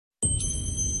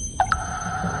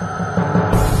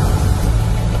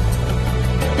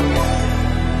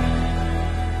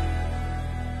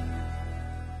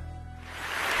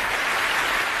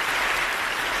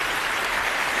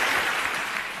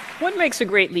makes a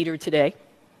great leader today?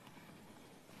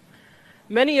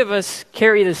 Many of us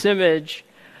carry this image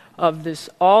of this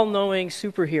all-knowing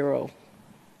superhero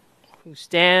who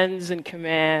stands and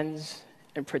commands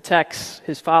and protects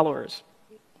his followers.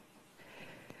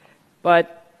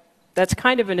 But that's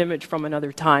kind of an image from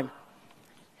another time.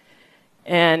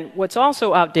 And what's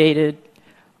also outdated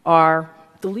are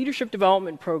the leadership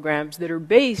development programs that are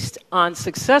based on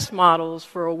success models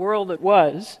for a world that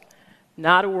was,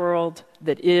 not a world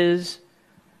that is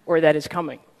or that is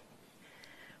coming.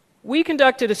 We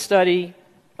conducted a study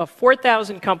of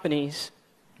 4,000 companies,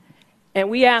 and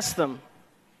we asked them,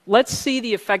 let's see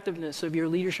the effectiveness of your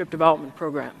leadership development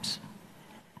programs.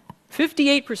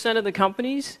 58% of the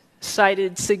companies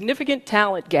cited significant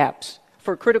talent gaps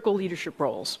for critical leadership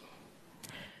roles.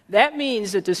 That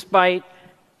means that despite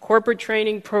corporate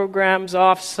training programs,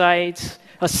 off-sites,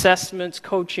 assessments,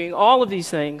 coaching, all of these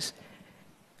things,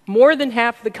 more than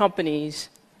half of the companies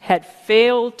had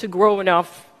failed to grow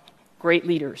enough great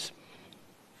leaders.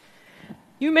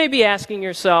 You may be asking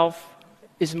yourself,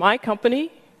 is my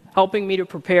company helping me to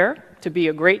prepare to be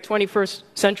a great 21st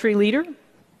century leader?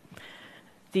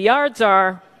 The odds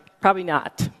are probably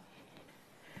not.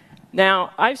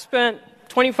 Now, I've spent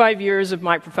 25 years of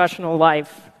my professional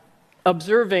life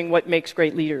observing what makes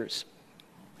great leaders.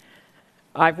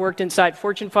 I've worked inside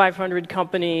Fortune 500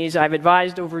 companies, I've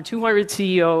advised over 200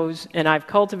 CEOs, and I've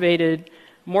cultivated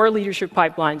more leadership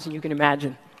pipelines than you can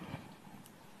imagine.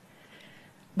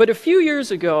 But a few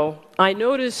years ago, I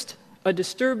noticed a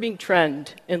disturbing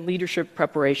trend in leadership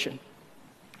preparation.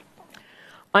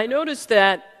 I noticed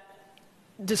that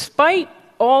despite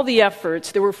all the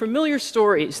efforts, there were familiar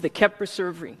stories that kept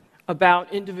resurfacing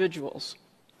about individuals.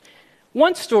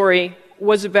 One story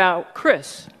was about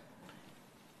Chris,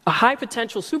 a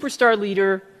high-potential superstar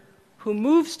leader who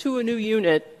moves to a new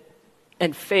unit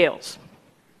and fails,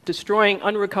 destroying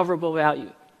unrecoverable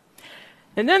value.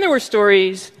 And then there were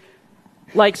stories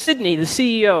like Sydney, the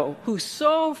CEO, who's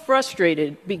so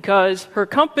frustrated because her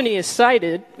company is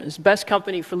cited as best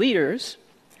company for leaders,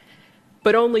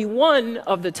 but only one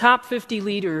of the top 50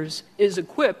 leaders is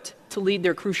equipped to lead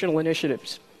their crucial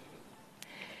initiatives.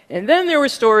 And then there were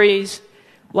stories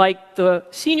like the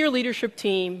senior leadership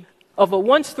team of a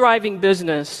once thriving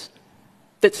business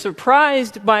that,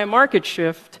 surprised by a market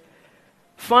shift,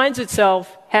 finds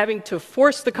itself having to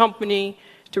force the company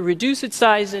to reduce its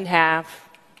size in half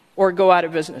or go out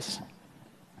of business.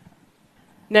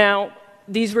 Now,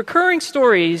 these recurring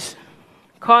stories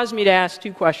cause me to ask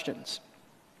two questions.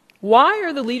 Why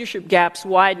are the leadership gaps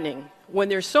widening when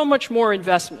there's so much more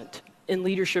investment in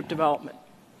leadership development?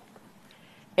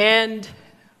 And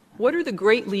what are the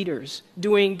great leaders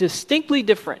doing distinctly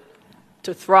different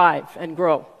to thrive and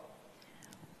grow?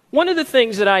 One of the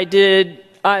things that I did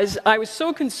is I was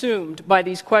so consumed by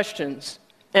these questions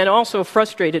and also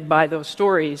frustrated by those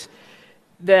stories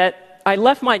that I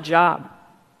left my job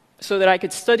so that I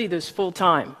could study this full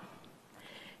time.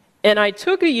 And I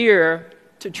took a year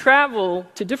to travel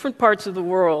to different parts of the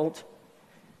world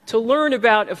to learn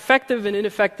about effective and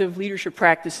ineffective leadership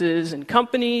practices in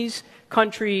companies,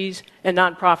 countries, and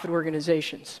nonprofit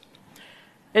organizations.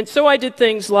 And so I did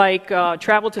things like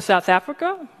travel to South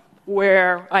Africa,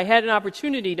 where I had an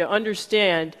opportunity to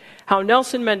understand how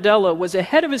Nelson Mandela was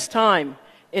ahead of his time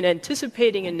in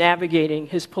anticipating and navigating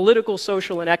his political,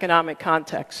 social, and economic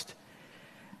context.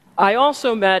 I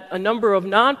also met a number of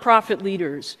nonprofit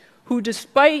leaders who,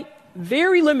 despite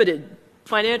very limited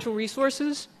financial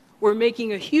resources, were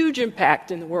making a huge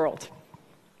impact in the world,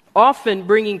 often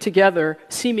bringing together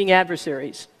seeming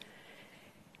adversaries.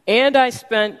 And I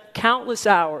spent countless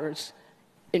hours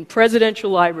in presidential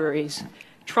libraries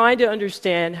trying to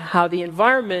understand how the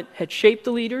environment had shaped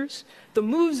the leaders, the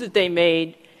moves that they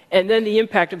made, and then the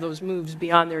impact of those moves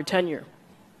beyond their tenure.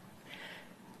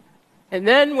 And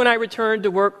then when I returned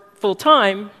to work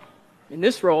full-time in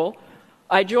this role,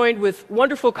 I joined with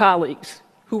wonderful colleagues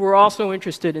who were also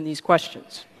interested in these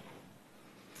questions.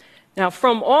 Now,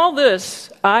 from all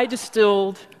this, I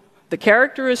distilled the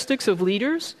characteristics of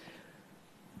leaders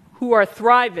who are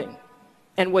thriving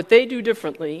and what they do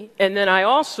differently, and then I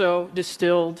also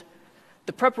distilled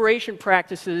the preparation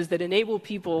practices that enable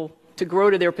people to grow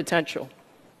to their potential.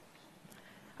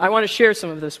 I want to share some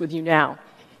of this with you now.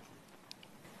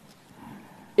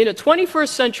 In a 21st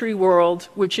century world,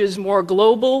 which is more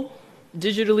global,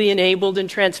 digitally enabled and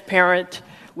transparent,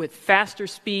 with faster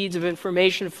speeds of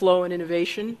information flow and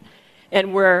innovation,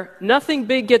 and where nothing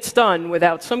big gets done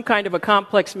without some kind of a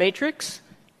complex matrix,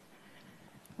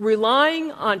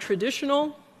 relying on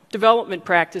traditional development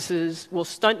practices will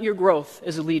stunt your growth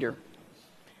as a leader.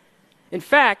 In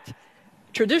fact,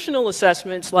 Traditional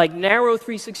assessments like narrow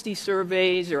 360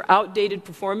 surveys or outdated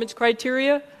performance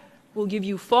criteria will give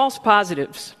you false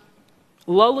positives,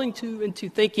 lulling you into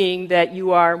thinking that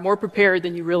you are more prepared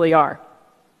than you really are.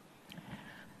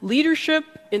 Leadership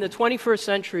in the 21st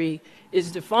century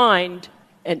is defined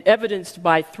and evidenced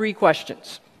by 3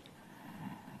 questions.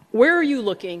 Where are you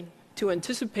looking to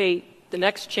anticipate the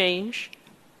next change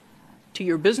to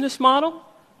your business model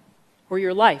or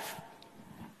your life?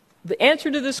 The answer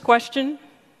to this question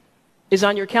is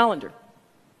on your calendar.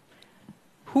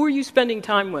 Who are you spending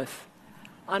time with?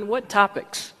 On what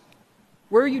topics?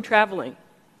 Where are you traveling?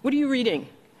 What are you reading?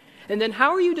 And then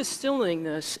how are you distilling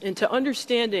this into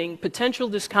understanding potential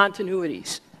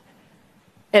discontinuities?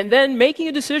 And then making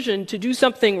a decision to do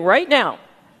something right now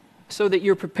so that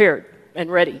you're prepared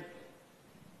and ready.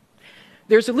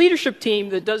 There's a leadership team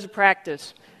that does a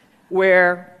practice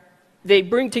where they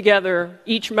bring together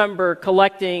each member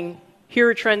collecting, here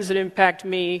are trends that impact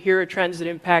me, here are trends that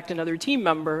impact another team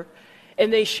member,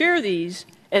 and they share these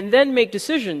and then make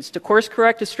decisions to course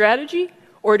correct a strategy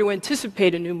or to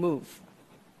anticipate a new move.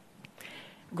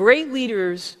 Great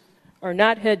leaders are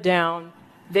not head down,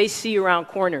 they see around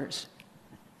corners,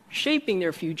 shaping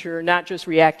their future, not just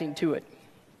reacting to it.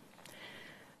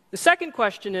 The second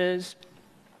question is,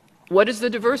 what is the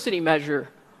diversity measure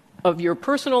of your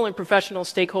personal and professional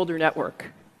stakeholder network?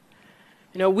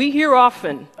 You know, we hear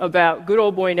often about good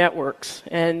old boy networks,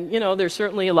 and, you know, they're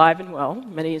certainly alive and well,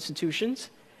 many institutions.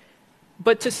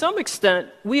 But to some extent,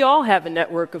 we all have a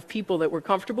network of people that we're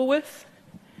comfortable with.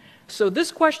 So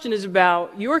this question is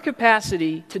about your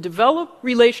capacity to develop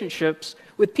relationships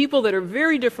with people that are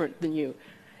very different than you.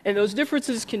 And those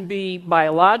differences can be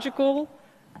biological,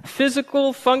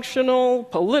 physical, functional,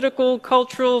 political,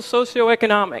 cultural,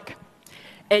 socioeconomic.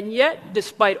 And yet,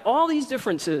 despite all these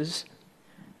differences,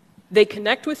 they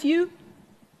connect with you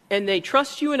and they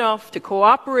trust you enough to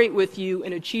cooperate with you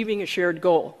in achieving a shared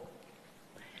goal.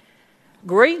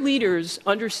 Great leaders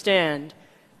understand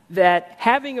that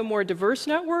having a more diverse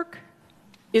network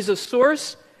is a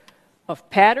source of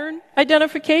pattern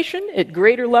identification at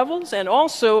greater levels and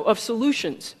also of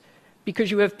solutions,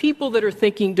 because you have people that are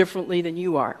thinking differently than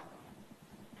you are.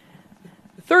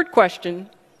 The third question,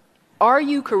 are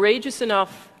you courageous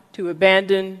enough to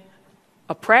abandon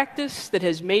a practice that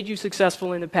has made you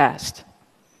successful in the past?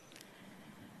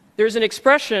 There's an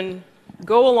expression,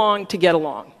 go along to get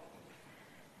along.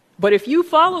 But if you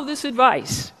follow this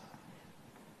advice,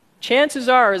 chances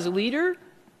are, as a leader,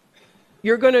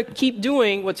 you're going to keep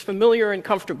doing what's familiar and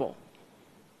comfortable.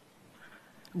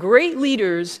 Great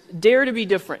leaders dare to be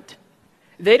different.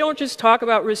 They don't just talk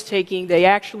about risk-taking, they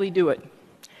actually do it.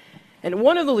 And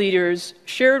one of the leaders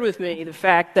shared with me the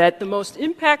fact that the most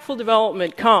impactful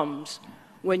development comes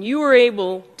when you are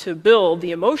able to build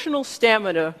the emotional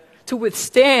stamina to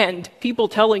withstand people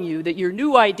telling you that your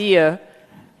new idea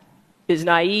is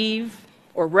naive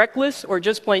or reckless or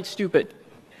just plain stupid.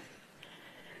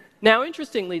 Now,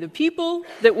 interestingly, the people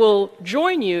that will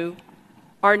join you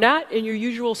are not in your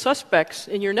usual suspects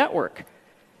in your network.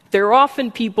 They're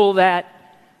often people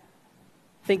that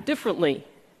think differently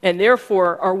and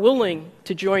therefore are willing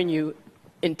to join you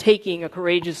in taking a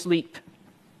courageous leap.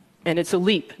 And it's a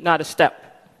leap, not a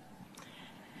step.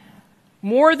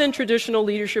 More than traditional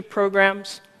leadership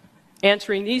programs,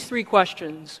 answering these 3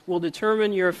 questions will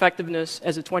determine your effectiveness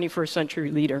as a 21st century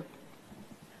leader.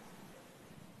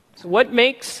 So what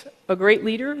makes a great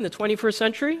leader in the 21st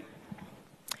century?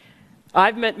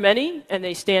 I've met many, and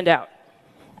they stand out.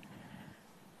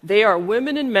 They are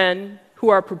women and men who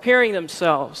are preparing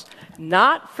themselves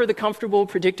not for the comfortable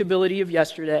predictability of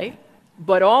yesterday,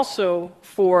 but also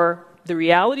for the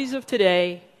realities of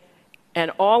today and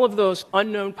all of those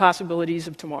unknown possibilities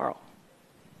of tomorrow.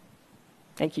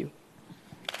 Thank you.